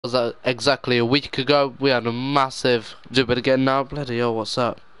exactly a week ago. We had a massive. Do it again now. Bloody hell, what's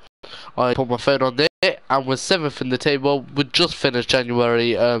up? I put my phone on there, and we're 7th in the table. We just finished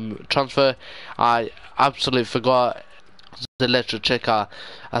January transfer. I absolutely forgot to let you check our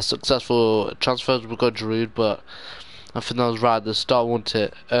successful transfers. We got Giroud, but I think that was right at the start, wasn't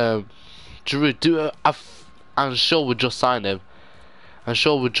it? Giroud, I'm sure we just signed him.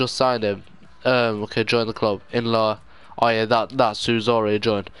 Okay, join the club. In-law. Oh yeah, that's who's already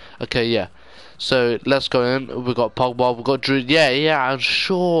joined. Okay, yeah. So let's go in. We got Pogba. We got Drew. Yeah. I'm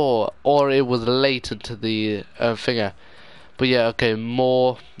sure, or it was late into the finger. But yeah, okay.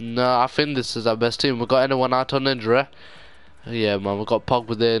 More. No, I think this is our best team. We got anyone out on injury? Yeah, man. We got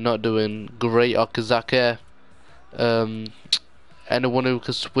Pogba there, not doing great. Okazaki. Anyone who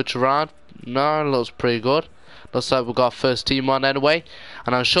can switch around? No, looks pretty good. Looks like we got our first team on anyway.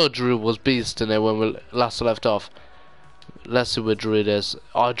 And I'm sure Drew was beast in there when we last left off. Let's see where Drew is.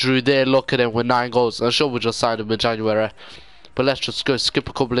 Oh, Drew there, look at him with 9 goals. I'm sure we just signed him in January. But let's just go skip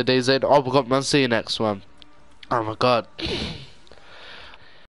a couple of days in. Oh, we got Man City next one. Oh my god.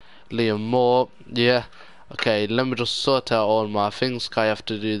 Liam Moore, yeah. Okay, let me just sort out all my things. I have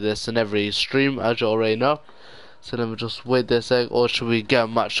to do this in every stream, as you already know. So let me just wait this egg, or should we get a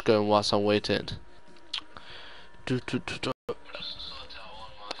match going whilst I'm waiting?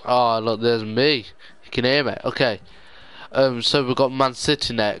 Oh, look, there's me. You can hear me. Okay. So we've got Man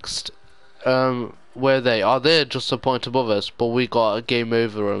City next. Where are they? They're just a point above us, but we got a game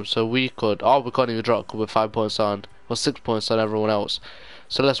over them, so we could. Oh, we can't even drop because we're 5 points on, or 6 points on everyone else.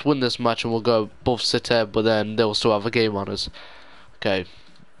 So let's win this match and we'll go above City, but then they'll still have a game on us. Okay,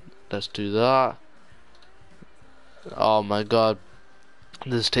 let's do that. Oh my god,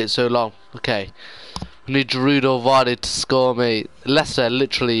 this takes so long. Okay, we need Giroud or Vardy to score, mate. Leicester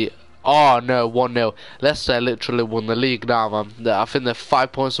literally. Oh no, 1-0. Leicester literally won the league now, man. I think they're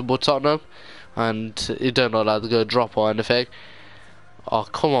 5 points above Tottenham, and you don't know that they're going to drop or anything. Oh,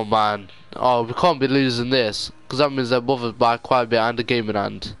 come on, man. Oh, we can't be losing this, because that means they're above us by quite a bit and a game in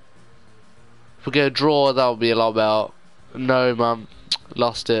hand. If we get a draw, that would be a lot better. No, man.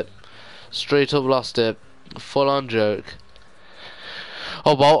 Lost it. Straight up lost it. Full on joke.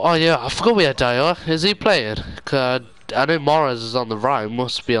 Oh, well, oh yeah, I forgot we had Dyer. Is he playing? Cause I know Morris is on the right,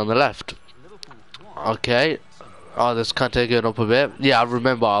 must be on the left. Okay. Oh, this Kante going up a bit. Yeah, I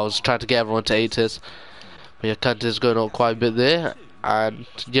remember I was trying to get everyone to 80s. But yeah, Kante's going up quite a bit there. And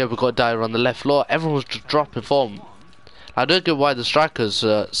yeah, we got Dyer on the left floor. Everyone's just dropping form. I don't get why the strikers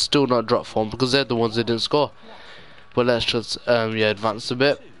still not drop form, because they're the ones that didn't score. But let's just yeah, advance a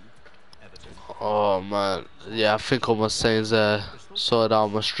bit. Oh man, yeah, I think all my sayings sorted out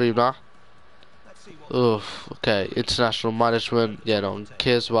on my stream now. Oof, okay, international management, yeah, no one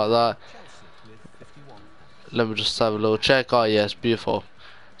cares about that. Let me just have a little check. Oh yes, beautiful.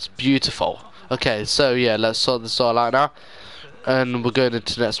 It's beautiful. Okay, so yeah, let's sort this all out now. And we're going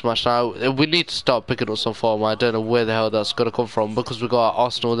into the next match now. We need to start picking up some form. I don't know where the hell that's going to come from, because we've got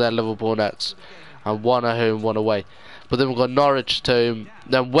Arsenal then Liverpool next. And one at home, one away. But then we've got Norwich at home,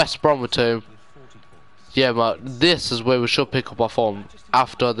 then West Brom at home. Yeah, but this is where we should pick up our form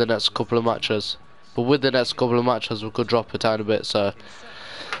after the next couple of matches. But with the next couple of matches, we could drop a tiny bit. So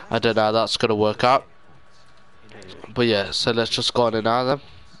I don't know how that's going to work out. But yeah, so let's just go on in now then.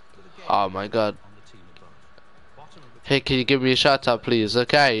 Oh my god. Hey, can you give me a shout out, please?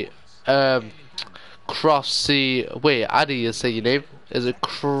 Okay. Crossy. Wait, how do you say your name? Is it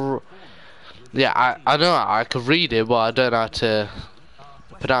Yeah, I know I can read it, but I don't know how to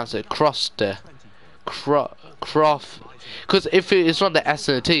pronounce it. Crossed. Croft. Because if it's not the S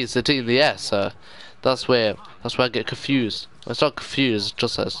and the T, it's the T and the S. So that's where I get confused. It's not confused.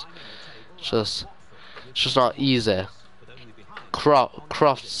 It's just not easy.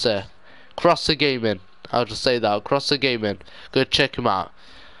 Cross the gaming. I'll just say that. Crossy Gaming. Go check him out.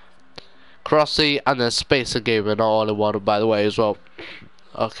 Crossy and then Spacer Gaming are all in one, by the way, as well.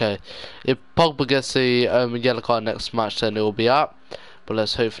 Okay. If Pogba gets the yellow card next match, then it will be out. But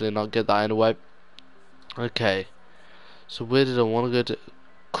let's hopefully not get that anyway. Okay. So where did I want to go to?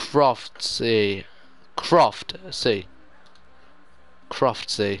 Croft C.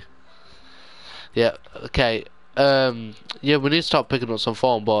 Yeah, okay. Yeah, we need to start picking up some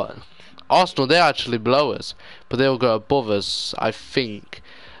form, but Arsenal, they're actually below us, but they'll go above us, I think.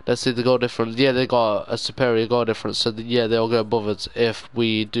 Let's see the goal difference. Yeah, they got a superior goal difference, so yeah, they'll go above us if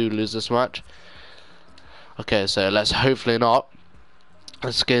we do lose this match. Okay, so let's hopefully not.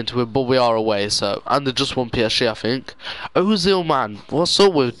 Let's get into it, but we are away, so. And they're just one PSG, I think. Ozil, man. What's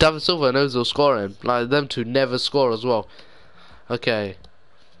up with David Silva and Ozil scoring? Like, them two never score as well. Okay.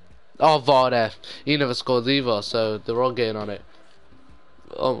 Oh, Vardy. He never scores either, so they're all getting on it.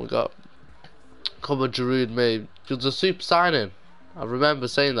 Oh my god. Come on, Giroud, mate. You're the super signing. I remember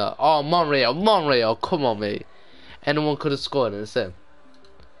saying that. Oh, Monreal, come on, mate. Anyone could have scored and it's him.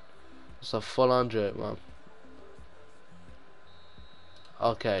 It's a full-on joke, man.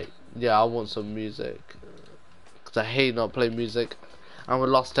 Okay, yeah, I want some music. Because I hate not playing music. And we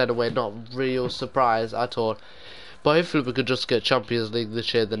lost anyway, not real surprise at all. But hopefully we could just get Champions League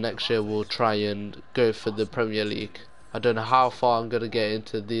this year. The next year we'll try and go for the Premier League. I don't know how far I'm going to get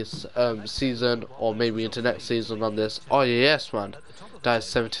into this season, or maybe into next season on this. Oh yes, man. That is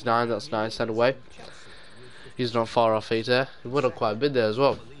 79, that's nice anyway. He's not far off either. He would have quite been there as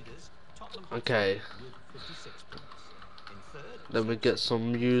well. Okay. Let me get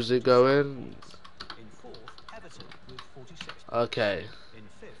some music going. Okay.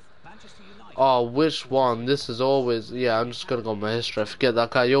 Oh, which one? This is always... Yeah, I'm just gonna go on my history. I forget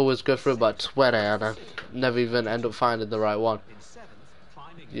that guy. You always go through about 20 and I never even end up finding the right one.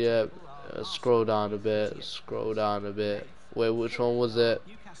 Yeah, scroll down a bit. Scroll down a bit. Wait, which one was it?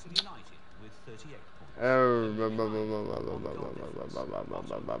 I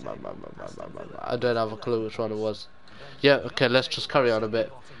don't have a clue which one it was. Yeah, okay, let's just carry on a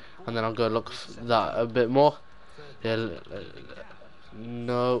bit. And then I'll go look for that a bit more. Yeah,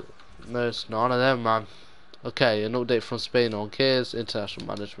 no, it's none of them, man. Okay, an update from Spain, no one cares. International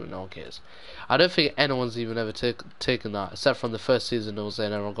management, no one cares. I don't think anyone's even ever taken that, except from the first season. It was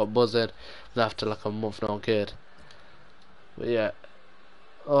saying everyone got buzzing, but after like a month, no one cared. But yeah,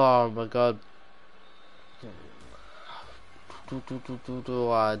 oh my god,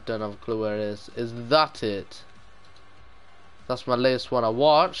 I don't have a clue where it is. Is that it? That's my latest one I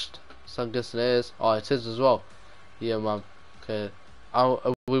watched, so I'm guessing it is. Oh, it is as well. Yeah, man. Okay.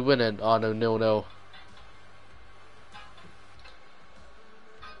 Are we winning? Oh no, 0-0.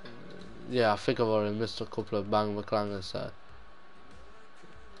 Yeah, I think I've already missed a couple of bang McClangers, so.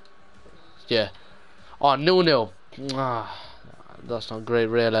 Yeah. Oh, 0-0. Ah, that's not great,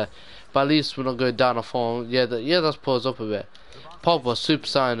 really. But at least we're not going down a form. Yeah, that's paused up a bit. Pogba super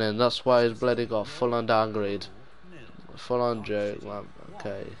signing. That's why he's bloody got full on downgrade. Full on joke, man.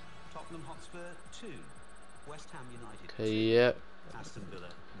 Okay. Okay, yeah.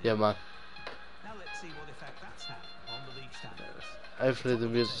 Yeah, man. Hopefully the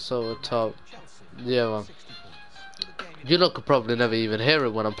music's over the top. Yeah, man. You lot could probably never even hear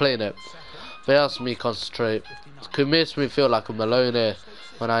it when I'm playing it. But it helps me concentrate. It makes me feel like I'm alone here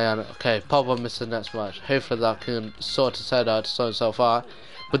when I am. Okay, Pogba missed the next match. Hopefully that can sort his head out to sort himself out.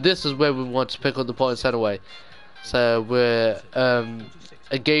 But this is where we want to pick up the points anyway. So we're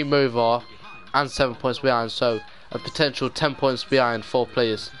a game over and 7 points behind. So a potential 10 points behind 4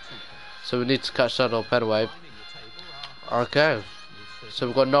 players. So we need to catch that up anyway. Okay. So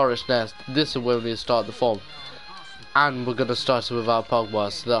we've got Norwich next. This is where we need to start the form. And we're going to start it without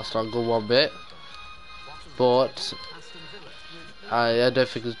Pogba. So that's not a good one bit. But I don't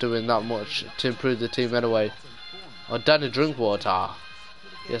think it's doing that much to improve the team anyway. Oh, Danny Drinkwater.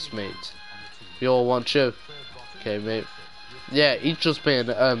 Yes, mate. We all want you. Okay, mate. Yeah, he's just been...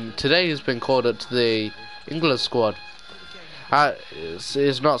 today he's been called up to the England squad.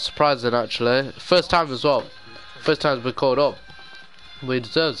 It's not surprising, actually. First time as well. First time he's been called up. But he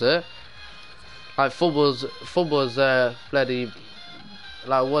deserves it. Like, football's bloody...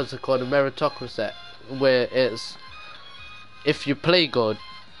 Like, what's it called? A meritocracy. Where it's... If you play good,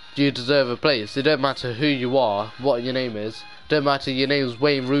 you deserve a place. It don't matter who you are, what your name is. Don't matter your name's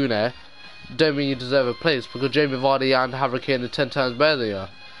Wayne Rooney. Don't mean you deserve a place, because Jamie Vardy and Harry Kane are 10 times better than you.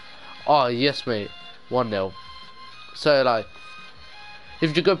 Oh, yes, mate. 1-0. So, like...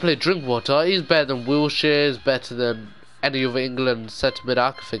 If you go play Drinkwater, he's better than Wilshere, he's better than any other England centre mid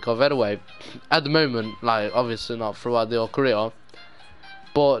I can think of anyway. At the moment, like, obviously not throughout their career.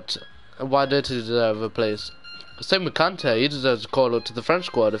 But why don't he deserve a place? Same with Kante, he deserves a call up to the French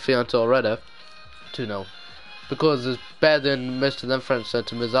squad if he ain't already. 2-0. Because he's better than most of them French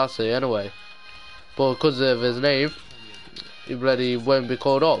centre mids I see anyway. But because of his name, he bloody won't be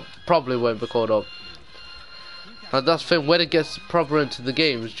called up. Probably won't be called up. And that's the thing, when it gets proper into the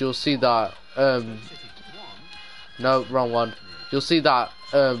games, you'll see that, no, wrong one. You'll see that,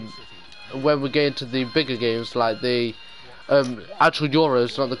 when we get into the bigger games, like the, actual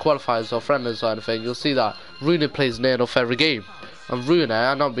Euros, not the qualifiers or friendlies or anything, you'll see that Rooney plays near enough every game. And Rooney,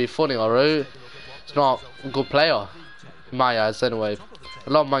 I'm not being funny, alright, he's not a good player. In my eyes, anyway. A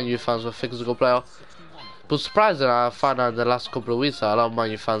lot of Man U fans will think he's a good player. But surprisingly, I found out in the last couple of weeks that a lot of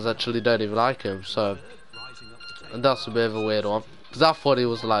Man U fans actually don't even like him, so... And that's a bit of a weird one. Because I thought he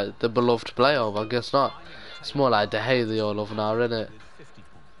was like the beloved player, but I guess not. It's more like De Gea they all love now, isn't it?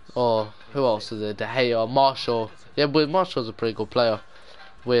 Or who else is it? De Gea or Marshall. Yeah, but Marshall's a pretty good player.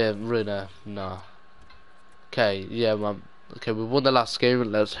 We're winner. Nah. Okay, yeah, man. Okay, we won the last game.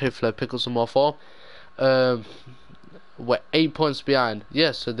 Let's hopefully pick up some more form. We're 8 points behind.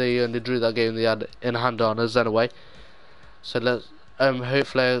 Yeah, so they only drew that game. They had in hand on us anyway. So let's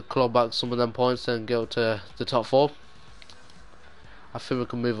hopefully claw back some of them points and go to the top 4. I think we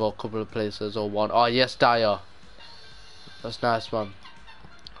can move a couple of places or one. Oh yes, Dyer. That's nice, man.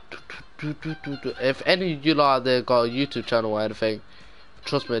 If any of you lot out there got a YouTube channel or anything,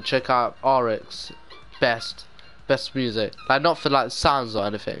 trust me, check out RX best music. Like not for like sounds or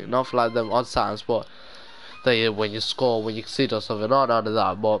anything, not for like them odd sounds, but they when you score, when you concede or something, not none of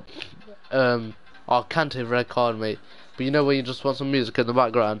that. But I can't even record, mate. But you know when you just want some music in the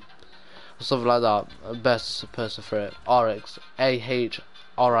background or something like that, best person for it. RX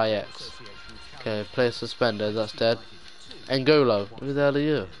AHRIX. Okay, play suspended. That's dead. Angolo, who the hell are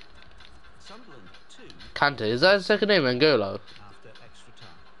you? Kante, is that his second name, Angolo?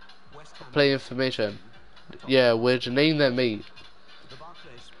 Play information. Yeah, where'd you name them, mate?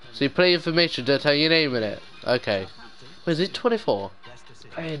 So you play information, don't tell your name in it. Okay. Wait, is it 24?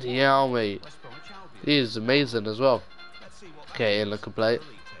 Bloody hell, mate. He is amazing as well. Okay, look and play.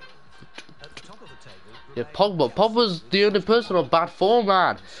 Yeah, Pogba. Pogba's the only person on bad form,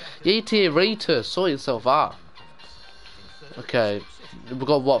 man. 88 rater, sort yourself out. Okay, we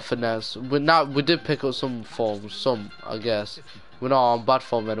got Watford next. We did pick up some forms, I guess. We're not on bad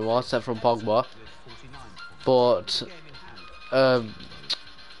form anymore, except from Pogba. But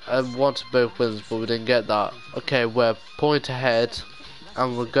I wanted both wins, but we didn't get that. Okay, we're point ahead,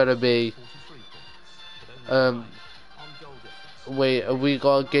 and we're gonna be. Wait, we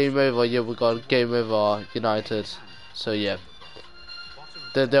got a game over? Yeah, we got a game over United. So yeah.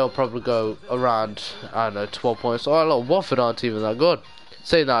 They'll probably go around, I don't know, 12 points. Oh, look, Watford aren't even that good.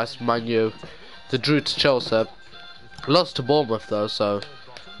 Say nice, Man U. They drew to Chelsea. Lost to Bournemouth, though, so it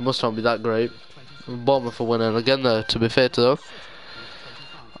must not be that great. Bournemouth are winning again, though, to be fair to them.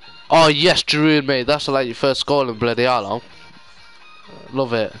 Oh, yes, Giroud, mate. That's like your first goal in bloody hell.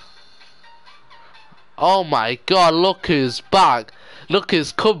 Love it. Oh, my God, look who's back. Look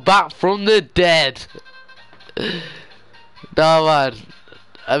who's come back from the dead. No, man.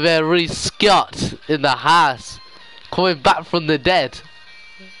 I mean, Reece Scott in the house, coming back from the dead.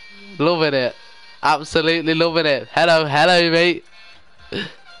 Loving it, absolutely loving it. Hello, mate.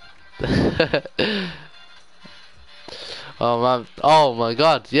 Oh man, oh my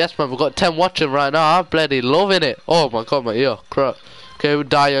God, yes man, we've got 10 watching right now. I'm bloody loving it. Oh my God, my ear, crap. Okay, we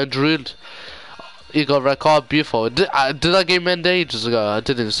Dyer drilled. You got a red card, beautiful. Did that game end ages ago? I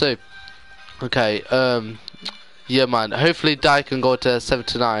didn't see. Okay, yeah, man. Hopefully, Dye can go to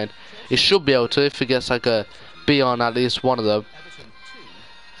 79. He should be able to if he gets like a B on at least one of them.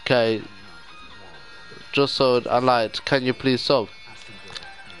 Okay. Just so I liked. Can you please sub?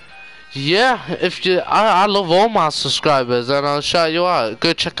 Yeah, if you, I love all my subscribers, and I'll shout you out.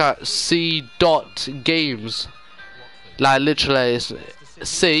 Go check out C.Games. Like literally, it's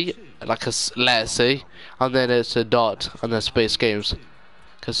C, like a letter C, and then it's a dot, and then space games.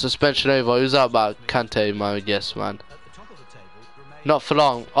 Cause suspension over. Who's that back? Kante, man. Yes, man. Not for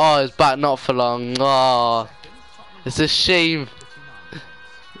long. Oh, it's back. Not for long. Oh, it's a shame.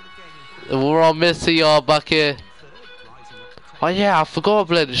 We're all missing y'all back here. Oh yeah, I forgot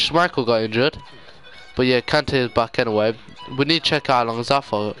bloody Schmeichel got injured. But yeah, Kante is back anyway. We need to check out how long is that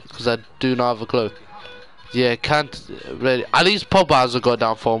for, because I do not have a clue. Yeah, Kante. Really, at least Pogba hasn't got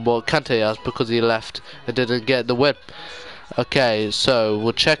down for him, but Kante has because he left and didn't get the win. Okay, so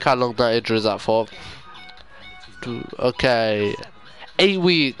we'll check how long that injury is at for. Okay, 8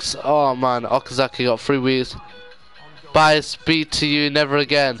 weeks. Oh man, Okazaki got 3 weeks. Bye, speak to you never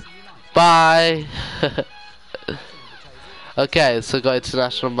again. Bye. Okay, so got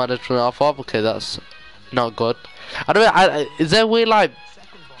international management off. Okay, that's not good. I don't. Is there a way like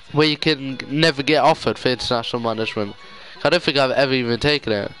where you can never get offered for international management? I don't think I've ever even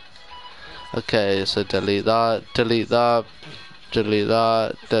taken it. Okay, so delete that, delete that, delete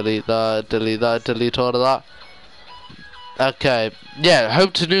that, delete that, delete that, delete all of that. Okay, yeah,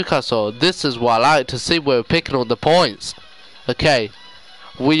 home to Newcastle. This is what I like to see. We're picking up the points. Okay,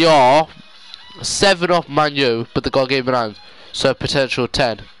 we are 7 off Man U, but they got a game in hand, so potential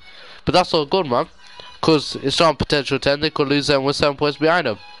 10. But that's all good, man, because it's not potential 10. They could lose and we're 7 points behind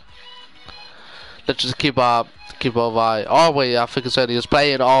them. Let's just keep our eye. Oh wait, I think it's only us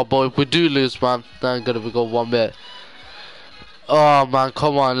playing. Oh boy, if we do lose, man, thank God we got 1 bit. Oh man,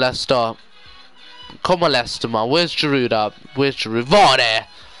 come on, Leicester. Come on, Leicester, man. Where's Giroud at? Where's Giroud? Vardy!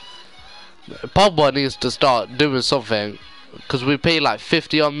 Pogba needs to start doing something, because we paid like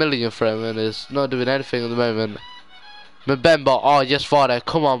 50 odd million for him and he's not doing anything at the moment. Mbemba, oh yes, Vardy,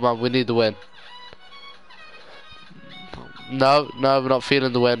 come on man, we need the win. No, we're not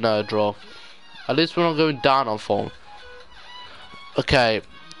feeling the win, no, draw. At least we're not going down on form. Okay,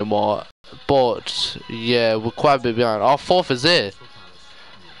 no more. But, yeah, we're quite a bit behind. Our fourth is it.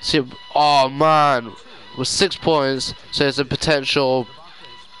 See, oh man, with 6 points, so there's a potential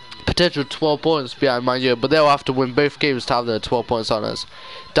 12 points behind Man U, but they'll have to win both games to have their 12 points on us.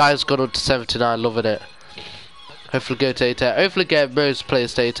 Dyer's gone up to 79, loving it. Hopefully go to 8. Hopefully get most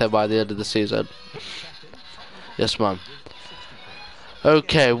players to 8 by the end of the season. Yes, man.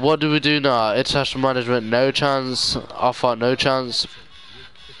 Okay, what do we do now? International management, no chance. I thought no chance.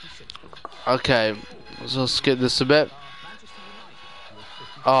 Okay, so skip this a bit.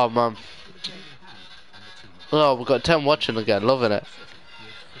 Oh man. Oh, we've got 10 watching again, loving it.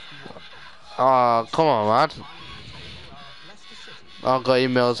 Oh, come on, man. I've got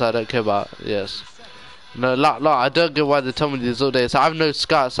emails I don't care about. Yes. No, look, I don't get why they tell me these updates. I have no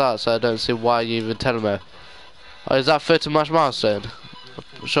scouts out, so I don't see why you even telling me. Oh, is that 30 match milestone?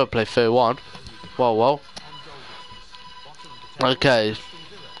 I'm sure I play 31. Well. Okay.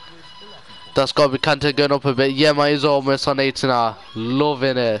 That's got to be Kante going up a bit. Yeah, man, he's almost on 80 now.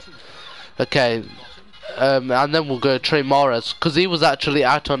 Loving it. Okay. And then we'll go Trey Morris, because he was actually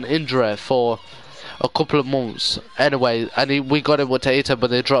out on injury for a couple of months. Anyway, and we got him with Tater, but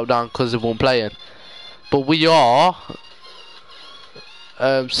they dropped down because they weren't playing. But we are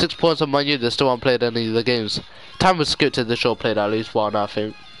 6 points on Man U. They still haven't played any of the games. Time was skipped to the show, played at least one, I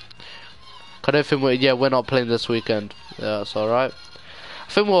think. I don't think we're not playing this weekend. Yeah, that's alright.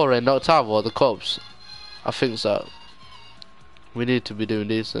 I think we're already knocked out of the cups. I think so. We need to be doing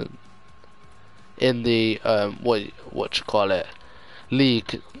decent in the what you call it,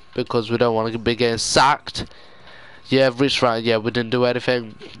 league, because we don't want to be getting sacked. Yeah, reached round. Yeah, we didn't do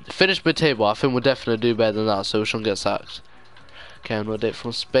anything. Finished mid-table. I think we'll definitely do better than that, so we shouldn't get sacked. Okay, another date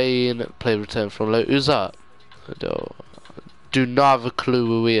from Spain. Play return from Lo. Who's that? Do not have a clue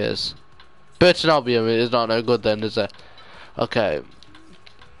who he is. Burton Albion is not no good then, is it? Okay.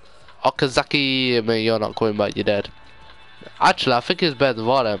 Okazaki, I mean, you're not coming back, you're dead. Actually, I think he's better than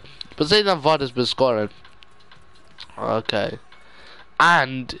Vardy. But saying that Vardy's been scoring. Okay.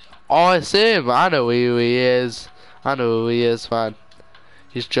 And, oh, it's him. I know who he is. I know who he is, man.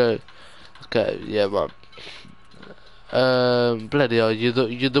 He's Joe. Okay, yeah, man. Bloody hell,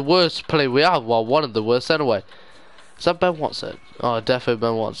 you're the worst player we have. Well, one of the worst anyway. Is that Ben Watson? Oh, definitely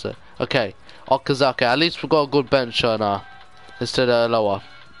Ben Watson. Okay, Okazaki. At least we've got a good bench now instead of Aloha.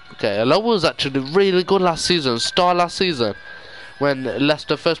 Okay, Aloha was actually really good last season. Star last season when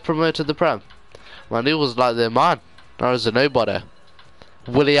Leicester first promoted the Prem. Man, he was like their man. Now he's a nobody.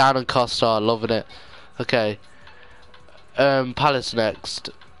 Willian and Costa, loving it. Okay. Palace next.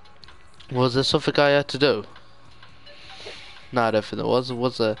 Was there something I had to do? No, I don't think there was.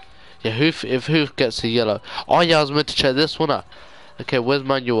 Was there? Yeah, if Hoof gets a yellow. Oh yeah, I was meant to check this one out. Okay, where's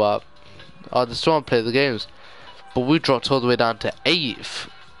Man U up? Oh, they still want to play the games. But we dropped all the way down to 8th.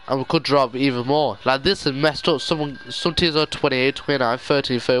 And we could drop even more. Like, this is messed up. Some teams are 28, 29,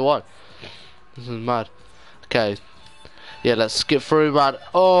 30, 31. This is mad. Okay. Yeah, let's skip through, man.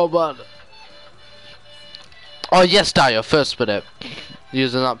 Oh, man. Oh, yes, Dyer, first minute.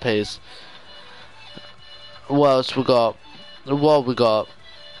 Using that pace. What else we got? What we got?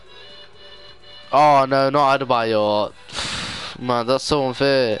 Oh, no, not Adebayor. Man, that's so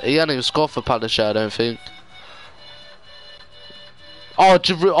unfair. He hadn't even scored for Palace, I don't think. Oh,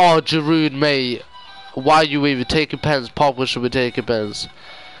 Giroud, mate. Why are you even taking pens? Pogba should be taking pens.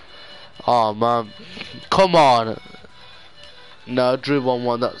 Oh, man. Come on. No, Drew won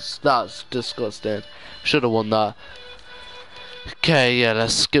one. That's disgusting. Should have won that. Okay, yeah,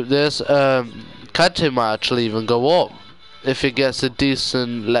 let's skip this. Kante might actually even go up. If he gets a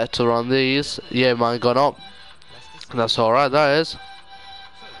decent letter on these. Yeah, mine gone up. That's alright, that is.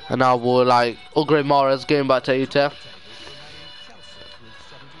 And now we're like, upgrade Mahrez, going back to 80.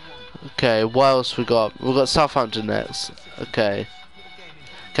 Okay, what else we got? We got Southampton next. Okay.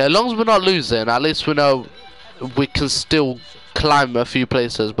 Okay, as long as we're not losing, at least we know we can still climb a few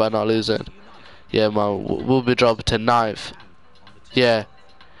places by not losing. Yeah, man, we'll be dropping to 9th. Yeah.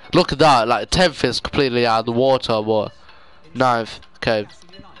 Look at that, like 10th is completely out of the water, but 9th. Okay.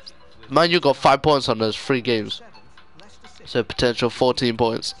 Man, you got 5 points on those 3 games. So potential 14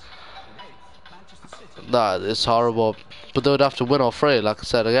 points. That is horrible. But they would have to win all 3, like I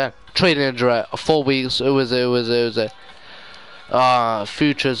said again. Training injury, 4 weeks. Who was it?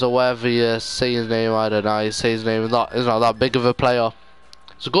 Futures or whatever you say his name. I don't know. You say his name. He's not that big of a player.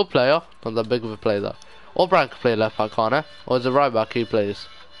 He's a good player, not that big of a player though. Or Brian can play left back, can't he? Or is it right back he plays?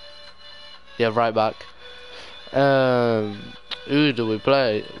 Yeah, right back. Who do we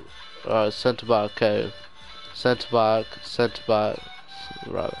play? Alright, centre back. Okay, centre back.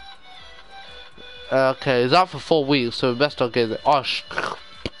 Right. Okay, he's out for 4 weeks, so we best not get it. Oh,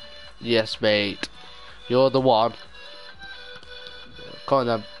 yes, mate. You're the one. Come on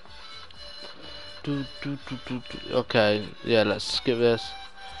then. Okay, yeah, let's skip this.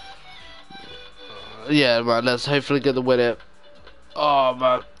 Yeah, man, let's hopefully get the win. Oh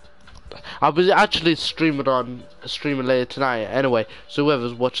man, I was actually streaming later tonight. Anyway, so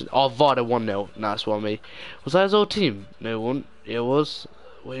whoever's watching, oh, Varda 1-0. Nice one, me. Was that his old team? No one. It was.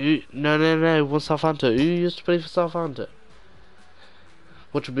 Wait, no. It was Southampton. Who used to play for Southampton?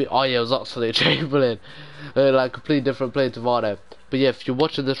 Which would be? Oh yeah, it was Oxley Chamberlain. Like completely different player to Varda. But yeah, if you're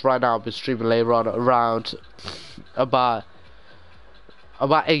watching this right now, I'll be streaming later on around about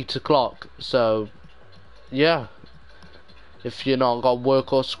 8 o'clock. So yeah, if you're not got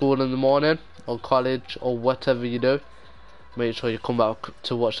work or school in the morning or college or whatever you do, make sure you come back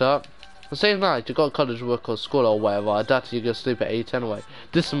to watch that. The same night you got college, work or school or whatever, I doubt you're gonna sleep at 8 anyway.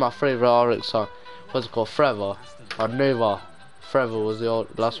 This is my favourite RX song. What's it called? Forever or Nova? Forever was the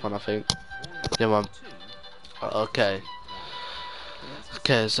last one, I think. Yeah, man. Okay.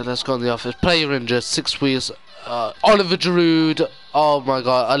 Okay, so let's go in the office. Player injured, 6 weeks. Oliver Giroud. Oh my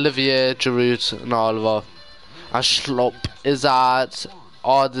god, Olivier Giroud, not Oliver. And Schlop is at.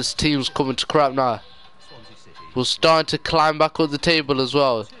 Oh, this team's coming to crap now. We're starting to climb back up the table as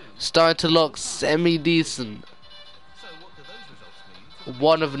well. Starting to look semi-decent.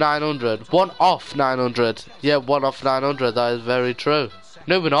 1 of 900. 1 off 900. Yeah, 1 off 900. That is very true.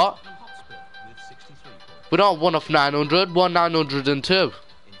 No, we're not. We're not 1 off 900. 1 902.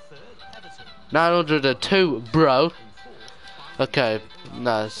 902, bro. Okay,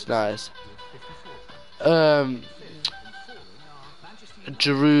 nice.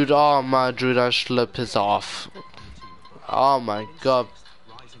 Giroud, oh my, Giroud actually piss off. Oh my god.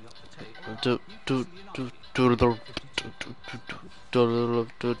 Can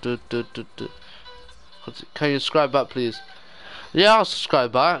you subscribe back, please? Yeah, I'll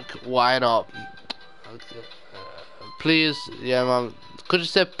subscribe back. Why not? Please, yeah, man. Could you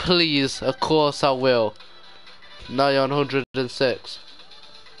say please? Of course I will. Now you're on 106.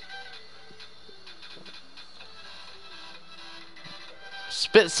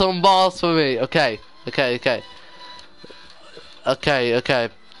 Spit some balls for me. Okay.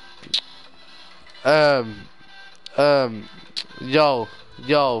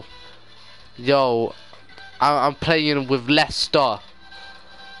 Yo. I'm playing with Leicester.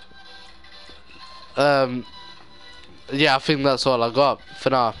 Yeah, I think that's all I got for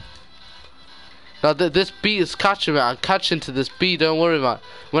now. Now this beat is catching me. I'm catching to this beat. Don't worry, man.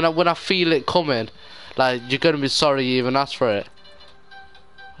 When I feel it coming, like, you're gonna be sorry you even asked for it.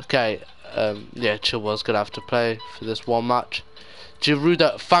 Okay. Yeah, Chilwell's gonna have to play for this one match.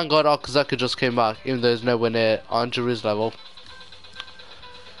 Giroud, thank God Okazaki just came back, even though he's nowhere near on Giroud's level.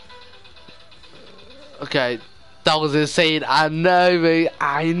 Okay, that was insane. I know, mate.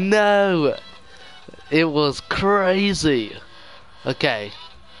 I know. It was crazy. Okay.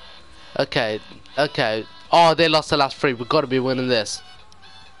 Oh, they lost the last 3. We've got to be winning this.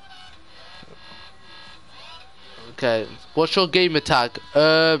 Okay. What's your game attack?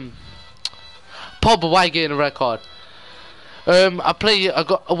 Pogba, why getting a record? Saying that,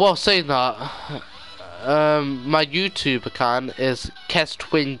 my YouTube account is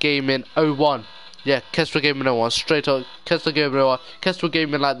Kestwin Gaming 01. Yeah, Kestrel Gaming 01, straight up, Kestrel Gaming 01, Kestrel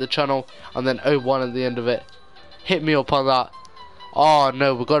Gaming like the channel, and then 01 at the end of it. Hit me up on that. Oh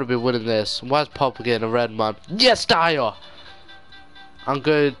no, we've got to be winning this. Why's Papa getting a red, man? Yes, Dyer! I'm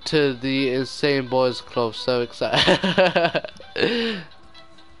going to the Insane Boys Club, so excited.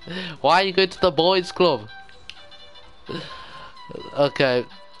 Why are you going to the Boys Club? Okay.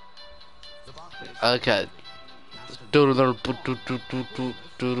 Oh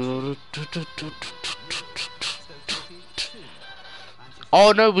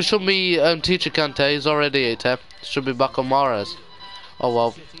no, we shouldn't be teacher Kante. He's already 8. Should be back on Mahrez. Oh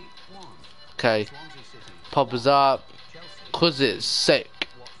well. Okay. Pop is up. Cause it's sick.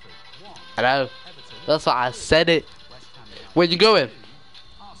 I know. That's why I said it. Where you going?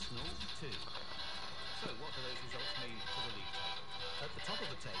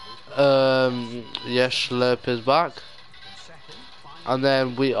 Yes, Schlurp is back. And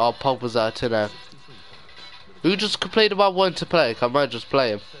then we are Pogba's out in there. Who just complained about wanting to play? I might just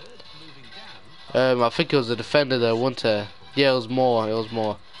play him. I think it was a defender though, wasn't it? Yeah, it was more.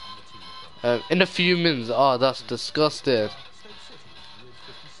 In a few minutes. Oh, that's disgusting.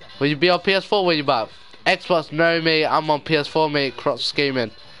 Will you be on PS4 or will you back? Xbox, no mate, I'm on PS4 mate, Crocs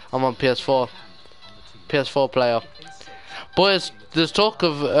Gaming. I'm on PS4. PS4 player. But there's talk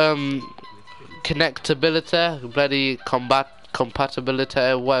of connectability, bloody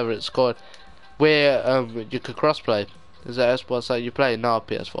compatibility, whatever it's called, where you could crossplay. Is that Xbox that you play? No,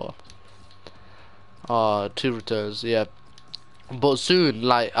 PS4. Two returns, yeah. But soon,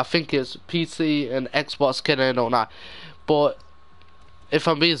 like, I think it's PC and Xbox getting on that. But if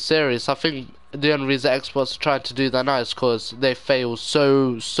I'm being serious, I think the only reason Xbox are trying to do that now is because they failed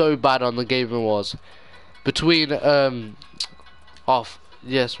so bad on the Gaming Wars. Between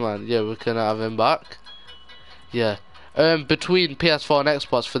yes man, yeah, we can have him back. Yeah. Between PS4 and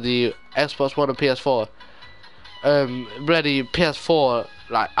Xbox for the Xbox One and PS4. Ready PS4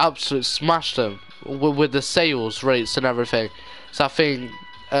 like absolutely smashed them with the sales rates and everything. So I think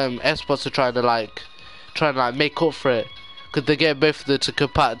Xbox are trying to make up for it. Could they get both of them to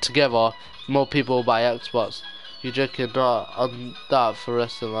compare together? More people will buy Xbox. You joking? Not on that for the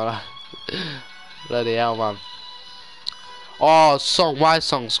rest of my life. Bloody hell, man. Oh, my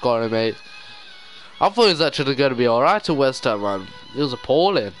song scoring, mate. I thought it was actually going to be alright to West Ham, man. It was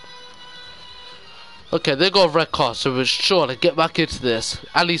appalling. Okay, they got a red card, so we're sure to get back into this.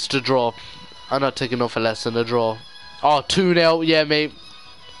 At least a draw. I'm not taking off a less than a draw. Oh, 2-0, yeah, mate.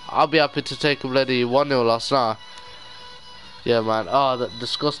 I'll be happy to take a bloody 1-0 loss now. Yeah, man. Oh, that's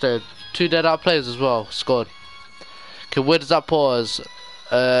disgusting. 2 dead-out players as well. Scored. Okay, where does that put us?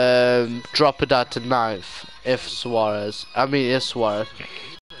 Drop it down to 9th. If Suarez.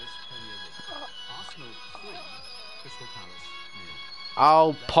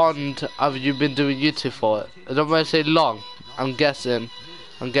 How pond have you been doing YouTube for? I don't want to say long. I'm guessing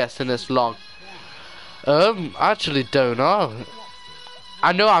it's long. I actually don't know.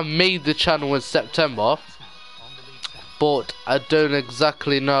 I know I made the channel in September, but I don't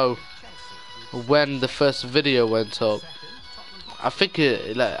exactly know when the first video went up. I think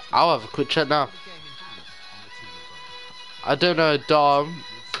I'll have a quick check now. I don't know, Dom.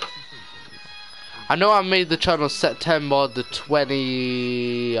 I know I made the channel September the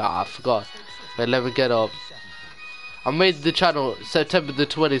 20. I forgot. Wait, let me get up. I made the channel September the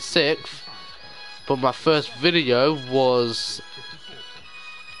 26th, but my first video was.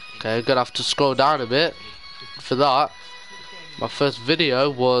 Okay, I'm gonna have to scroll down a bit for that. My first video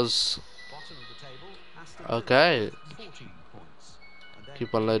was. Okay.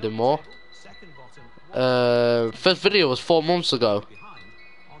 Keep on loading more. First video was 4 months ago.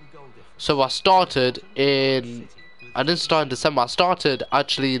 So I started in. I didn't start in December. I started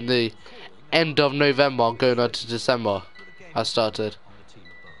actually in the end of November, going on to December. I started.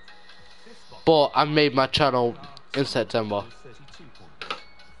 But I made my channel in September.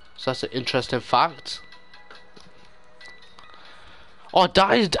 So that's an interesting fact. Oh,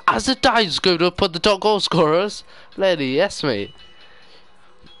 as it dies, going up on the top goal scorers. Bloody yes, mate.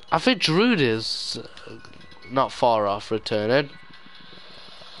 I think Giroud is not far off returning.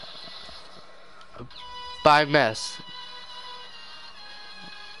 By mess.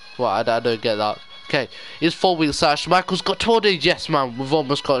 What? I don't get that. Okay, it's 4 weeks out. Schmeichel's got 2 days. Yes, man. We've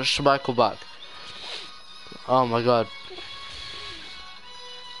almost got Schmeichel back. Oh my god.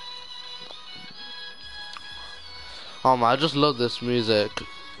 Oh man, I just love this music.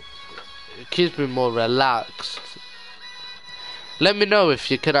 It keeps me more relaxed. Let me know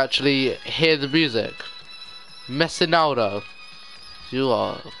if you can actually hear the music. Messinaldo, you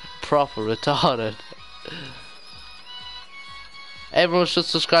are proper retarded. Everyone should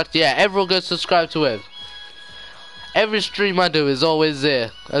subscribe. Yeah, everyone go subscribe to him. Every stream I do is always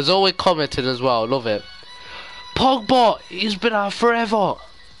there. There's always commenting as well. Love it. Pogba, he's been out forever.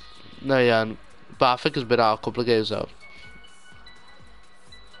 No, yeah, but I think he's been out a couple of games though.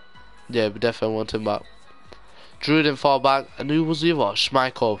 Yeah, we definitely want him back. Drew didn't fall back, and who was the other?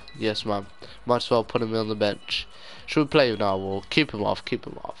 Schmeichel. Yes, man. Might as well put him on the bench. Should we play him now? We'll keep him off. Keep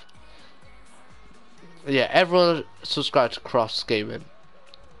him off. Yeah, everyone subscribe to Cross Gaming.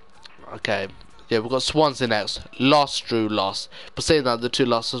 Okay. Yeah, we've got Swansea next. Lost, Drew, lost. But saying that, the 2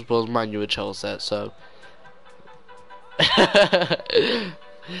 losses was Man U and Chelsea, so.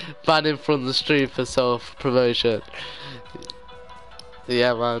 Ban him from the stream for self-promotion.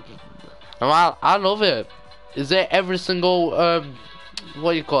 Yeah, man. I love it. Is there every single,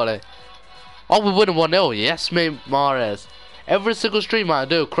 what do you call it? Oh, we win 1-0. Yes, mate, Mahrez. Every single stream I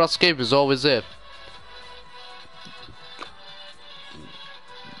do, Cross Game is always there.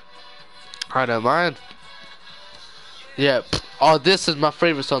 I don't mind. Yeah. Oh, this is my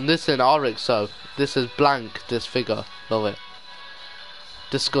favourite song. This is Oryx, so this is Blank, this figure. Love it.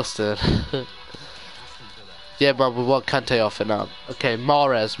 Disgusting. Yeah, but we want Kante off it now. Okay,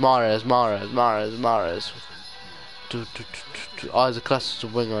 Mahrez. Oh, he's a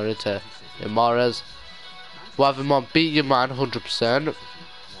classic winger, isn't he? Yeah, Mahrez. We'll have him on Beat Your Man 100%.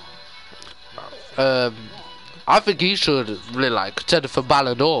 I think he should really like contend for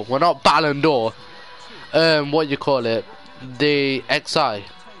Ballon d'Or. Well, not Ballon d'Or. What you call it? The XI.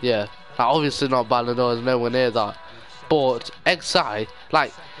 Yeah. Like, obviously not Ballon d'Or. There's nowhere near that. But XI,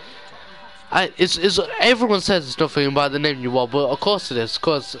 like, it's everyone says it's nothing about the name you want, but of course it is.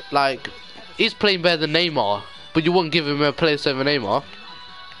 Cause like, he's playing better than Neymar, but you wouldn't give him a place over Neymar.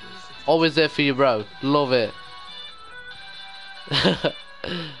 Always there for you, bro. Love it. Oh,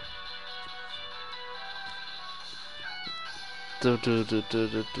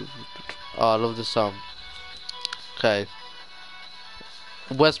 I love this song. Okay.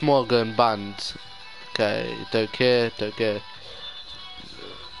 Wes Morgan band. Okay, don't care, don't care.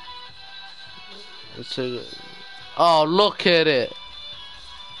 Oh, look at it.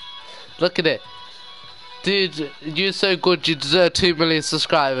 Look at it. Dude, you're so good, you deserve 2 million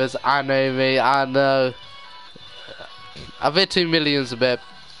subscribers. I know, me, I know. I bet 2 million's a bit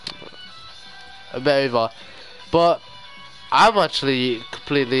over. But I'm actually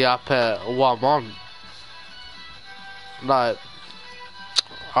completely happy at what I'm on. Like,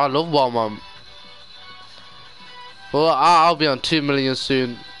 I love what I'm on. Well, I'll be on 2 million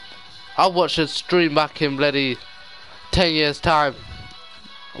soon. I'll watch a stream back in bloody 10 years time.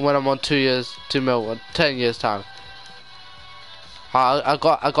 When I'm on 2 mil, 10 years time. I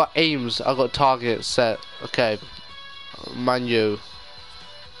got aims, I got targets set. Okay, Man U.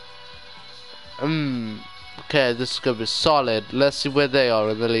 Okay, this is gonna be solid. Let's see where they are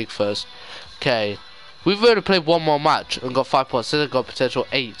in the league first. Okay, we've only played one more match and got 5 points. So they've got potential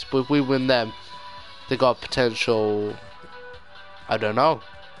 8, but if we win them, they got potential. I don't know.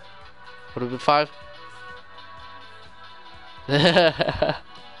 Would it be 5?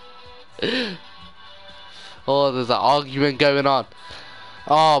 Oh, there's an argument going on.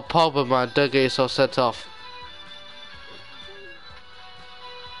 Oh, Pogba, man, don't get yourself sent off.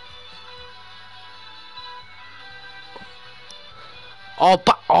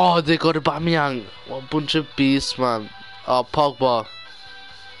 Oh, they got a Aubameyang. What a bunch of beasts, man. Oh, Pogba.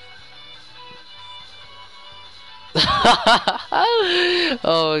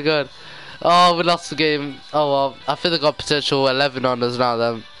 Oh my god. Oh, we lost the game. Oh well, I think they got potential 11 on us now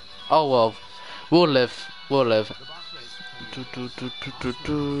then. Oh well, we'll live. We'll live.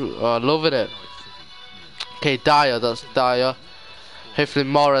 Oh, loving it. Okay, Dyer, that's Dyer. Hopefully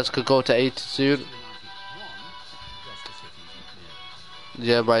Morris could go to 80 soon.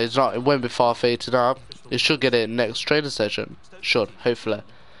 Yeah, but it's not. It won't be far for 80 now. He should get it next training session. Should, hopefully.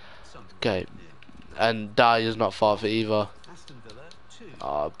 Okay, and Dyer's not far for either.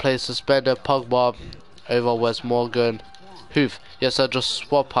 Play suspender, Pogba over Wes Morgan. Hoof. Yes, I just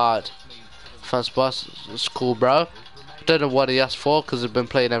swap out. Fast bus. It's cool, bro. Don't know what he asked for because he's been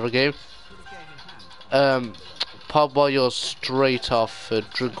playing every game. Pogba, you're straight off for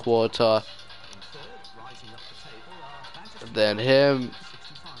drink water. And then him.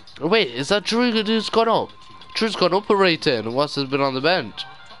 Wait, is that Drew who's gone up? Drew's gone up a rating. What's has been on the bench?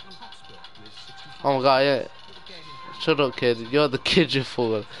 Oh my god, yeah. Shut up, kid. You're the kid, you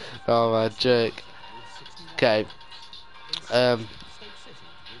fool. Oh my jerk. Okay.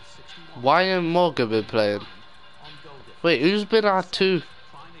 Why ain't Morgan been playing? Wait, who's been at 2?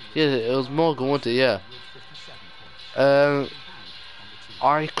 Yeah, it was Morgan, wasn't it? Yeah.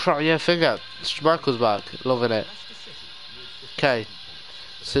 I crap. Yeah, finger. Schmeichel's back. Loving it. Okay.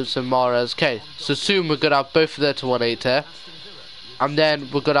 Simpson, Mahrez. Okay. So soon we're gonna have both of them to 180. And then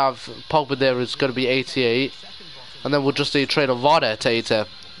we're gonna have Pogba there is gonna be 88. And then we'll just need trade on Varda to 80.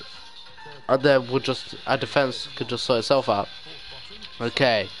 And then we'll just, our defense could just sort itself out.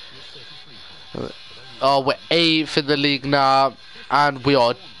 Okay. Oh, we're 8th in the league now. And we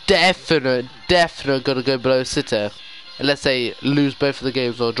are definitely gonna go below City. Unless they lose both of the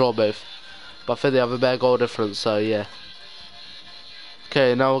games or draw both. But I think they have a better goal difference, so yeah.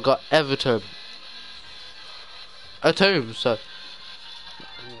 Okay, now we've got Everton at home, so.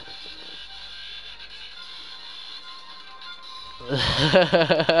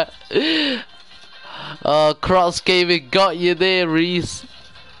 Oh, Cross Gaming got you there, Reese.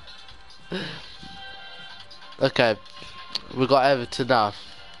 Okay, we got Everton now.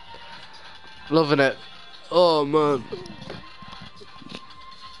 Loving it. Oh man.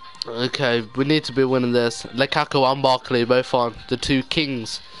 Okay, we need to be winning this. Lukaku and Barkley both on the 2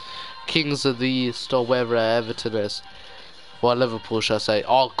 kings of the East, or wherever Everton is. Well, Liverpool, should I say?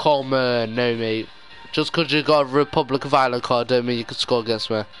 Oh, Coleman, no mate. Just because you got a Republic of Ireland card don't mean you can score against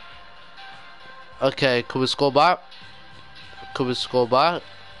me. Okay, can we score back? Can we score back?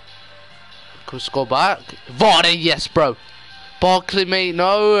 Can we score back? Vardy, yes, bro. Barkley, mate,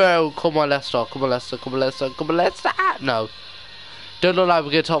 no. Come on, Leicester. Come on, Leicester. Come on, Leicester. Come on, Leicester. No. Don't look like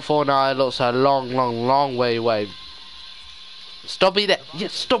we get top 4 now. It looks like a long, long, long way away. Stop being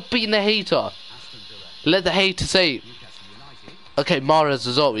stop being the hater. Let the hater say. Okay, Mahrez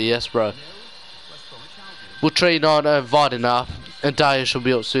is up. Yes, bro. We'll train on Vardy now, and Dyer should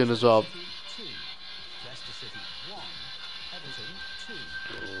be up soon as well.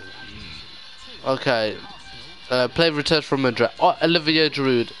 Okay. Play returns from Madrid. Oh, Olivier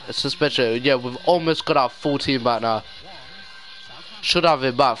Giroud, suspension. Yeah, we've almost got our full team back now. Should have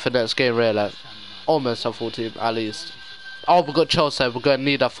it back for next game, really. Almost our full team, at least. Oh, we've got Chelsea. We're going to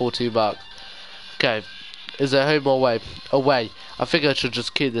need our full team back. Okay. Is it home or away? Away. I think I should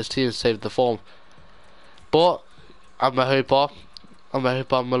just keep this team and save the form. But, I'm a hooper. I'm a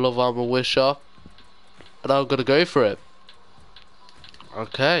lover, I'm a wisher. And I'm going to go for it.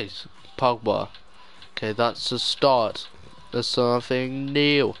 Okay. Pogba. Okay, that's the start. There's something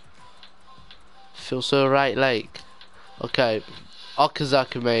new. Feels so right, like. Okay.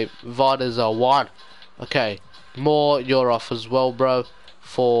 Okazaki, mate. Vardy's a 1. Okay. More, you're off as well, bro.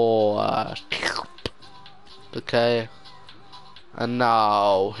 For okay. And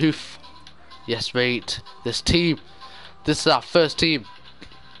now Hoof. Yes, mate. This team. This is our first team.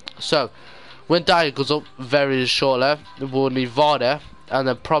 So when Dyer goes up very shortly, we'll need Vardy, and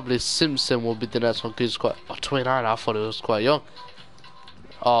then probably Simpson will be the next one because he's quite 29. I thought he was quite young.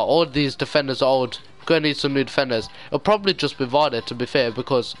 All these defenders are old. We're gonna need some new defenders. It'll probably just be Vardy, to be fair,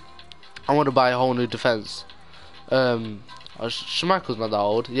 because I want to buy a whole new defense. Schmeichel's not that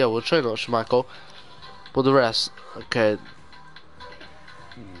old. Yeah, we'll train on Schmeichel. But the rest, okay.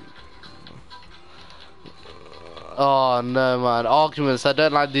 Oh no, man, arguments. I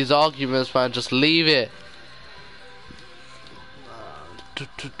don't like these arguments, man. Just leave it.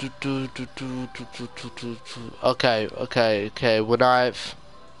 Okay. When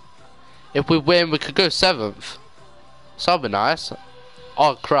if we win, we could go 7th. So that'd be nice.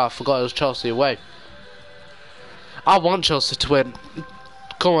 Oh crap! I forgot it was Chelsea away. I want Chelsea to win.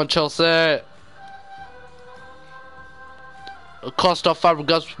 Come on, Chelsea. Costa,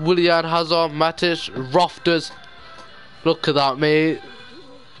 Fabregas, Willian, Hazard, Matic, Rofters. Look at that, mate.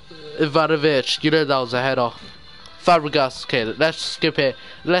 Ivanovic, you know that was a header. Fabregas, okay, let's skip it.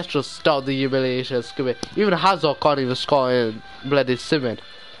 Let's just start the humiliation. Skip it. Even Hazard can't even score in bloody Simon.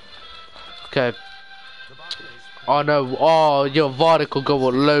 Okay. Oh no. Oh, your Vardy could go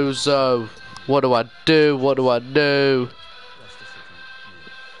with Lozo. What do I do? What do I do?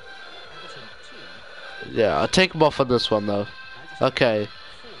 Yeah, I'll take him off on this one though. Okay.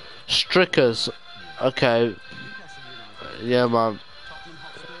 Strickers. Okay. Yeah, man.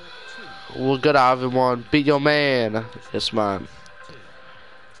 We're gonna have him on. Beat your man. Yes, man.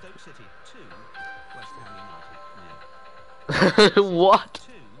 What?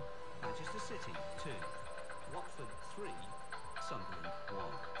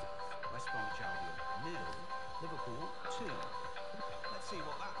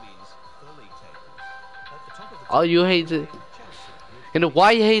 Oh, you hate it? You know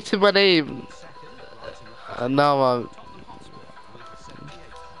why you hating my name? No,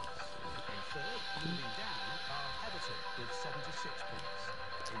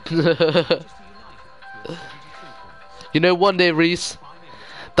 you know, one day, Reese,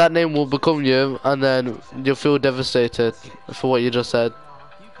 that name will become you, and then you'll feel devastated for what you just said.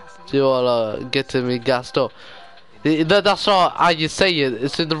 You all getting me gassed up. That's not how you say it.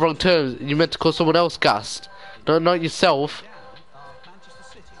 It's in the wrong terms. You meant to call someone else gassed, not yourself.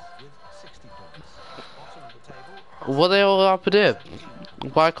 What the hell happened here?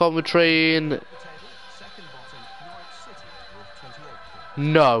 Why can't we train?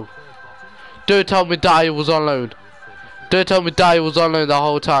 No. Don't tell me Dyer was on loan. Don't tell me Dyer was on loan the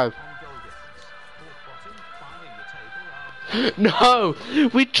whole time. No!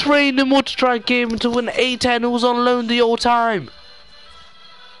 We trained him all to try and get him to win 8-10 who was on loan the whole time.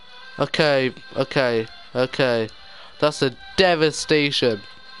 Okay. That's a devastation.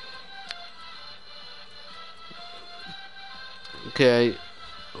 Okay.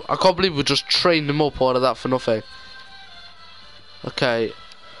 I can't believe we just trained him up out of that for nothing. Okay,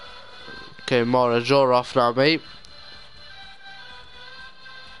 Mahrez, you're off now, mate.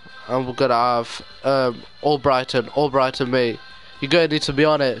 And we're gonna have Albrighton, mate. You're gonna need to be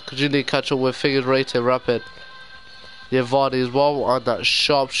on it because you need to catch up with figures rating rapid. Yeah, Vardy as well on that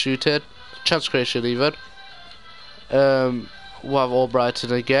sharp shooting, chance creation even. We'll have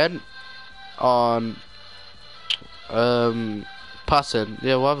Albrighton again on passing.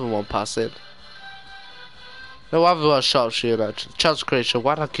 Yeah, we'll have him on passing. No, we'll have one sharpshooting actually. Chance creation,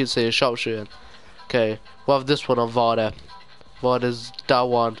 why do I keep saying sharpshooting? Okay, we'll have this one on Vardy. What is that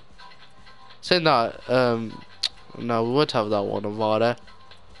one? Saying that, no, we won't have that one on Varda.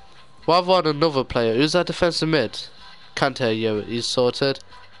 We'll have on another player. Who's that defensive mid? Kante, yeah, he's sorted.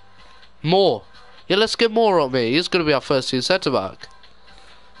 More. Yeah, let's get more on me. He's going to be our first team centre back.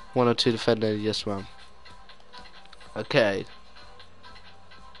 1 or 2 defender, yes, ma'am. Okay.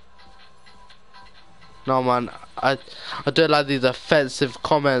 No, man, I don't like these offensive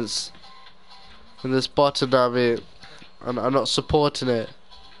comments in this button, I mean, and I'm not supporting it.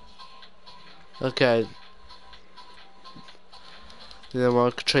 Okay. Yeah, well,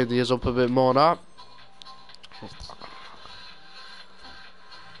 I could train these up a bit more now.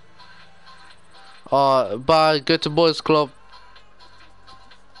 Bye, go to boys club.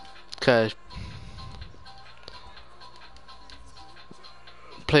 Okay.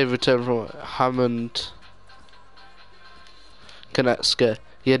 Play return from Hammond. Kanetska.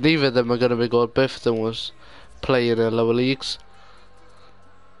 Yeah, neither of them are going to be good. Both of them was playing in lower leagues.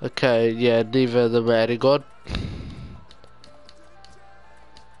 Okay, yeah, neither of them are any good.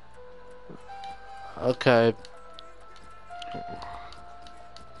 Okay.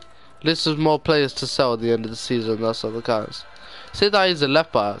 At least there's more players to sell at the end of the season, that's all that counts. See that he's a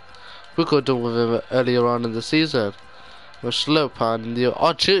left back. We could have done with him earlier on in the season. With Slope and the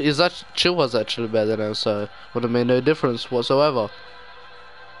Chill was actually better than him, so would have made no difference whatsoever.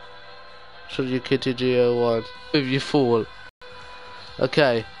 Should you KTGO1? If you fool.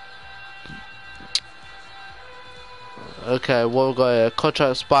 Okay. Okay, what we got here?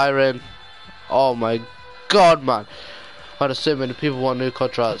 Contract expiring. Oh my god, man. Why do so many people want new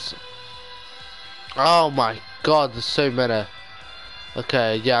contracts? Oh my god, there's so many.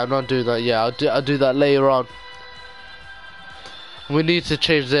 Okay, yeah, I'm not doing that. Yeah, I'll do that later on. We need to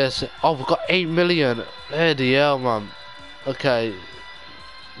change this. Oh, we've got 8 million. Bloody hell, man. Okay.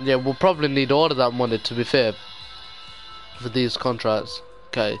 Yeah, we'll probably need all of that money, to be fair, for these contracts.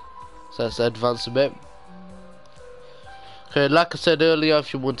 Okay, so let's advance a bit. Okay, like I said earlier,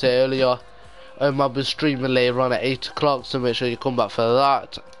 if you want it earlier, I'll be streaming later on at 8 o'clock, so make sure you come back for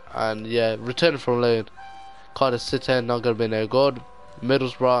that. And yeah, return from loan. Cardiff City, not gonna be no good.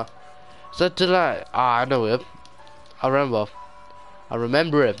 Middlesbrough. Is that Delay? Ah, I know him. I remember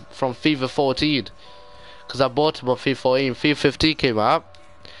him from FIFA 14. Because I bought him on FIFA 14. FIFA 15 came out.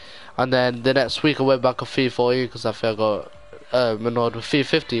 And then the next week I went back on FIFA 14 because I think I got annoyed with FIFA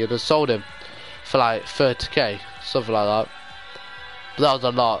 50 and I sold him for like 30k. Something like that. But that was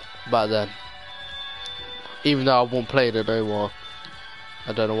a lot back then. Even though I won't play it no more.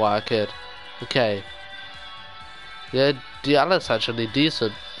 I don't know why I cared. Okay. Yeah, Diallo's actually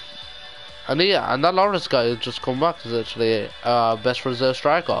decent. And yeah, and that Lawrence guy who just come back is actually best reserve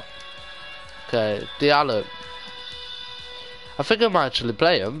striker. Okay, Diallo. I think I might actually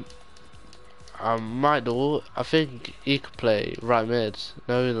play him. I might do. I think he could play right mid.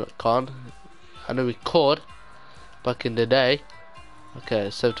 No, he can't. I know he could back in the day. Okay,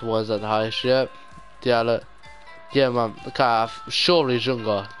 71 is at the highest. Yep. Diallo. Yeah, man. Okay, sure he's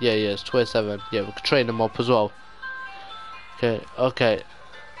younger. Yeah, he is. 27. Yeah, we could train him up as well. Okay, okay.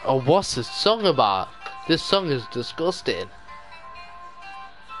 Oh, what's this song about? This song is disgusting.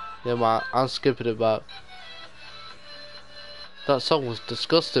 Yeah, man, I'm skipping it back. That song was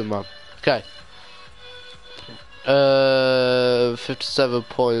disgusting, man. Okay. 57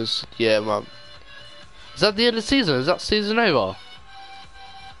 points. Yeah, man. Is that the end of the season? Is that season over?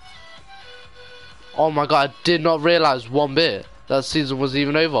 Oh my god, I did not realise one bit that season was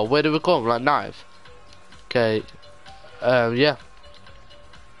even over. Where did we come? Like 9th. Okay. Yeah.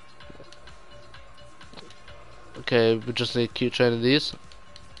 Okay, we just need to keep training these.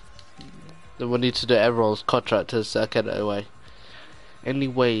 Then we need to do everyone's contractors so I get it away.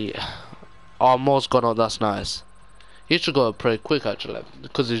 Anyway, oh, Moore's gone up, that's nice. He should go up pretty quick actually,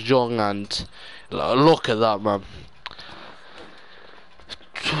 because he's young and look at that, man.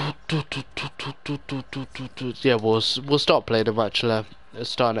 Yeah, we'll start playing him actually. Let's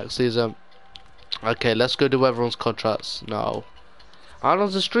start next season. Okay, let's go do everyone's contracts now. How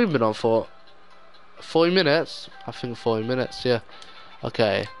long's the stream been on for? 40 minutes? I think 40 minutes, yeah.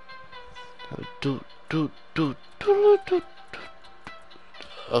 Okay.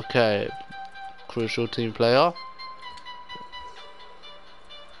 Okay. Crucial team player.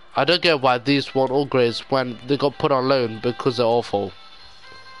 I don't get why these want upgrades when they got put on loan because they're awful.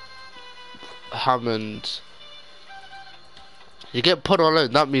 Hammond. You get put on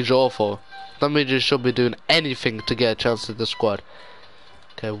loan, that means you're awful. That means you should be doing anything to get a chance in the squad.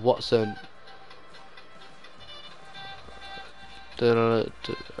 Okay, Watson.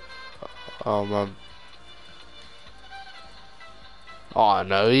 Oh man. Oh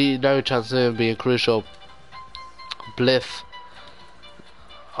no, no chance of him being crucial. Bliff.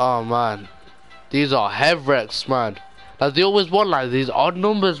 Oh man, these are head wrecks, man. Like they always want like these odd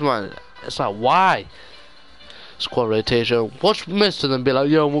numbers, man. It's like why? Squad rotation. Watch most of them be like,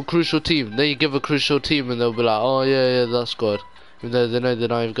 yo, what crucial team? Then you give a crucial team and they'll be like, oh yeah, that's good. Even though they know they're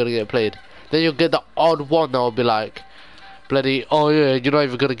not even gonna get played. Then you'll get the odd one that'll be like, bloody, oh yeah, you're not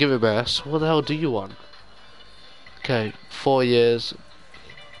even gonna give him a. So what the hell do you want? Okay, 4 years.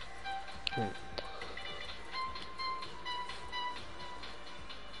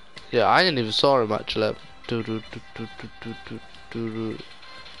 Yeah, I didn't even saw him actually.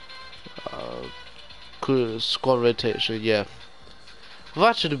 Squad rotation, yeah. I've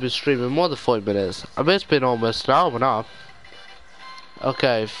actually been streaming more than 40 minutes. I mean, it's been almost an hour now.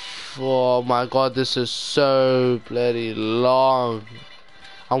 Okay, oh my god, this is so bloody long.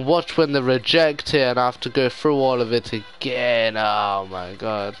 And watch when they reject it and I have to go through all of it again. Oh my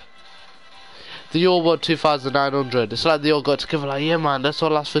god. They all want 2,900. It's like they all got together like, yeah man, let's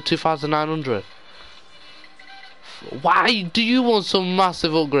all ask for 2,900. Why do you want some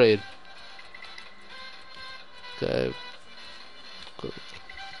massive upgrade? Okay. Good.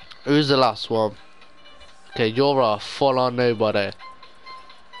 Who's the last one? Okay, you're a full-on nobody.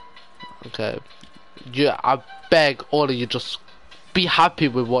 Okay. Yeah, I beg all of you, just be happy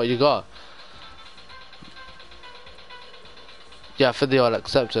with what you got. Yeah, I think they all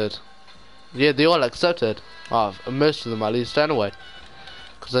accepted. Yeah, they all accepted. Oh, most of them at least anyway.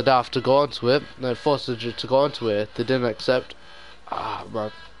 Because I don't have to go onto it. They forced you to go onto it. They didn't accept. Ah,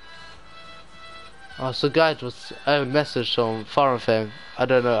 man. Oh, so guys was a message on foreign thing. I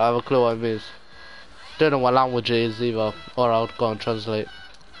don't know, I have a clue what it means. Don't know what language it is either. Or I'll go and translate.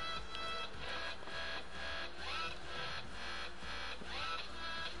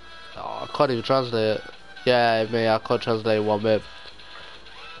 Oh, I can't even translate it. Yeah, me, I can't translate one bit.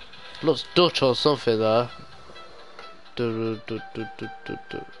 Looks Dutch or something though.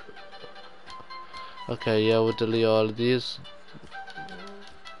 Okay, yeah, we'll delete all of these.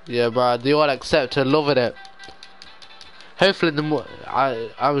 Yeah, man, they all accepted, loving it. Hopefully,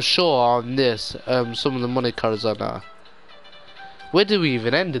 I'm sure on this, some of the money cards are now. Where do we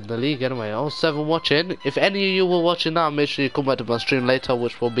even end in the league anyway? Oh, 7 watching. If any of you were watching now, make sure you come back to my stream later,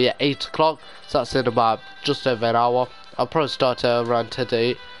 which will be at 8 o'clock. So that's in about just over an hour. I'll probably start at around 10 to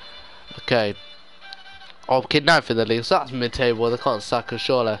 8. Okay. Okay, 9th in the league, so that's mid-table. They can't sack us,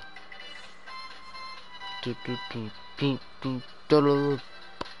 surely.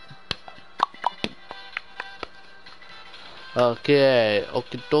 Okay,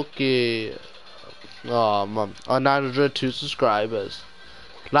 okie dokie. Oh man, on 902 subscribers.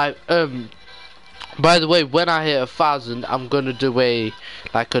 Like, by the way, when I hit 1,000, I'm gonna do a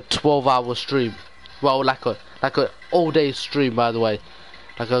 12-hour stream. Well, like a all-day stream, by the way.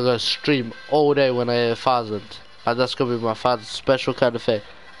 Like I'm gonna stream all day when I hit 1,000. And that's gonna be my 1,000 special kind of thing.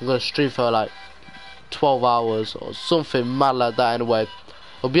 I'm gonna stream for like 12 hours or something mad like that anyway.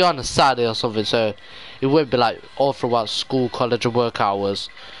 It'll be on a Saturday or something, so it won't be like all throughout school, college and work hours.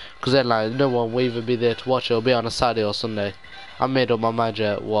 Because then like no one will even be there to watch it. It'll be on a Saturday or Sunday. I made up my mind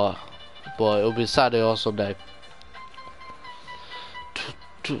yet what, but it'll be Saturday or Sunday.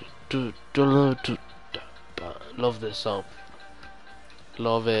 Love this song.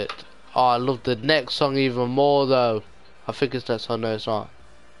 Love it. Oh, I love the next song even more though. I think it's that song. No, it's not.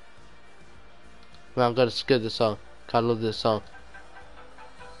 Man, I'm gonna skip this song. I love this song.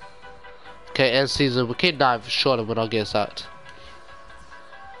 Okay, end season. We can't dive surely we're not getting sacked.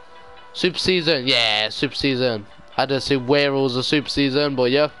 Super season, yeah, super season. I didn't see where it was a super season, but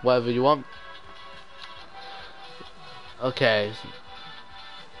yeah, whatever you want. Okay.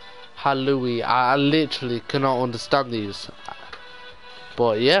 Hallelujah. I literally cannot understand these.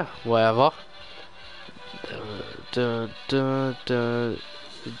 But yeah, whatever.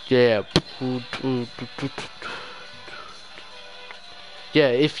 Yeah. Yeah,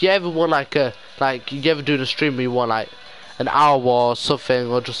 if you ever want you ever do the stream where you want like an hour or something,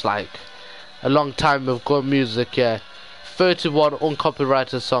 or just like a long time of good music, yeah. 31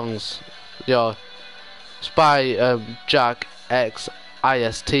 uncopyrighted songs, yo. It's by Jack X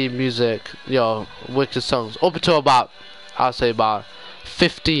IST music, yo, wicked songs. Up until about, I'll say about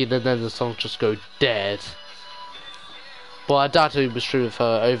 15, and then the songs just go dead. But I doubt it'll be streaming for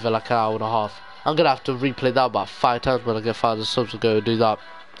over like an hour and a half. I'm gonna have to replay that about 5 times when I get 500 subs to go do that.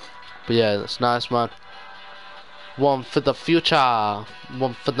 But yeah, that's nice, man. One for the future,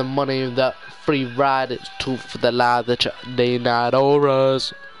 one for the money, that free ride, it's 2 for the life that they not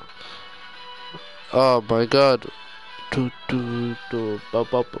auras. Oh my god.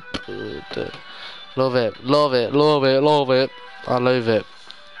 Love it, love it, love it, love it. I love it.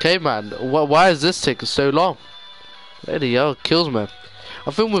 Okay, man, why is this taking so long? Really, yo, kills me.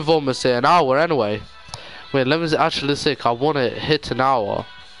 I think we've almost hit an hour anyway. Wait, let me actually see. I want to hit an hour.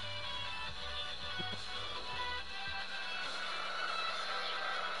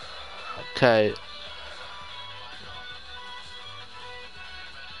 Okay.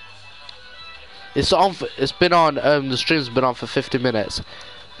 It's on. It's been on. The stream's been on for 50 minutes.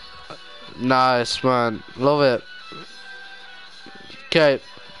 Nice, man. Love it. Okay.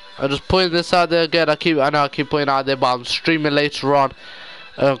 I'm just putting this out there again. I know I keep putting it out there, but I'm streaming later on.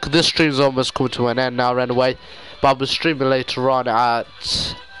 Cause this stream's almost coming to an end now anyway. But I'll be streaming later on at...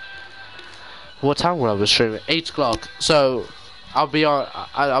 What time will I be streaming? 8 o'clock. So, I'll be on...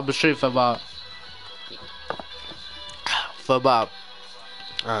 I'll be streaming for about... I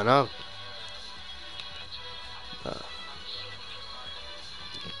don't know.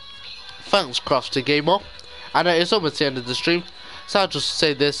 Thanks, Crafty Gamer. I know it's almost the end of the stream. So I'll just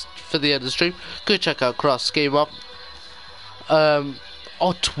say this for the end of the stream. Go check out Crafty Gamer.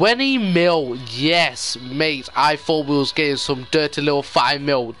 Oh, 20 mil, yes, mate. I thought we was getting some dirty little 5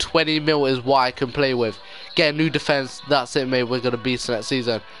 mil. 20 mil is what I can play with. Get a new defense, that's it, mate. We're gonna beast next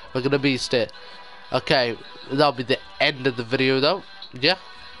season. We're gonna beast it. Okay, that'll be the end of the video, though. Yeah.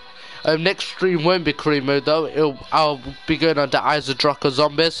 Next stream won't be career mode, though. I'll be going on the Eyes of Draco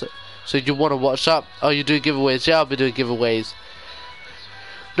Zombies. So you want to watch that? Oh, you do giveaways? Yeah, I'll be doing giveaways.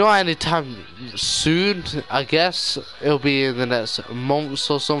 Not anytime soon, I guess. It'll be in the next months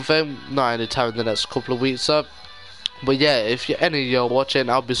or something. Not anytime in the next couple of weeks up. But yeah, if you're any of you watching,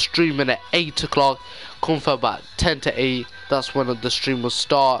 I'll be streaming at 8 o'clock. Come for about 10 to 8. That's when the stream will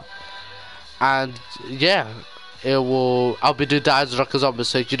start. And yeah, I'll be doing Dies Rock Zombies.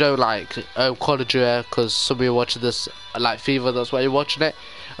 So if you don't like Call of Duty, because some of you are watching this like Fifa, that's why you're watching it.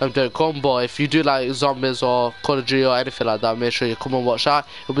 Don't come, but if you do like zombies or Call of Duty or anything like that, make sure you come and watch that.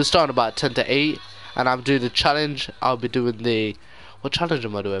 It'll be starting about 10 to 8, and I'm doing the challenge. I'll be doing the... What challenge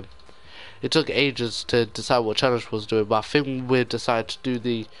am I doing? It took ages to decide what challenge I was doing, but I think we decided to do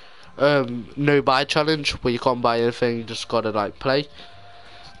the no buy challenge, where you can't buy anything, you just gotta like play.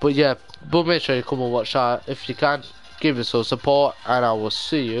 But yeah, but make sure you come and watch that if you can. Give me some support, and I will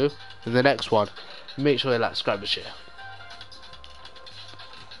see you in the next one. Make sure you like, subscribe and share.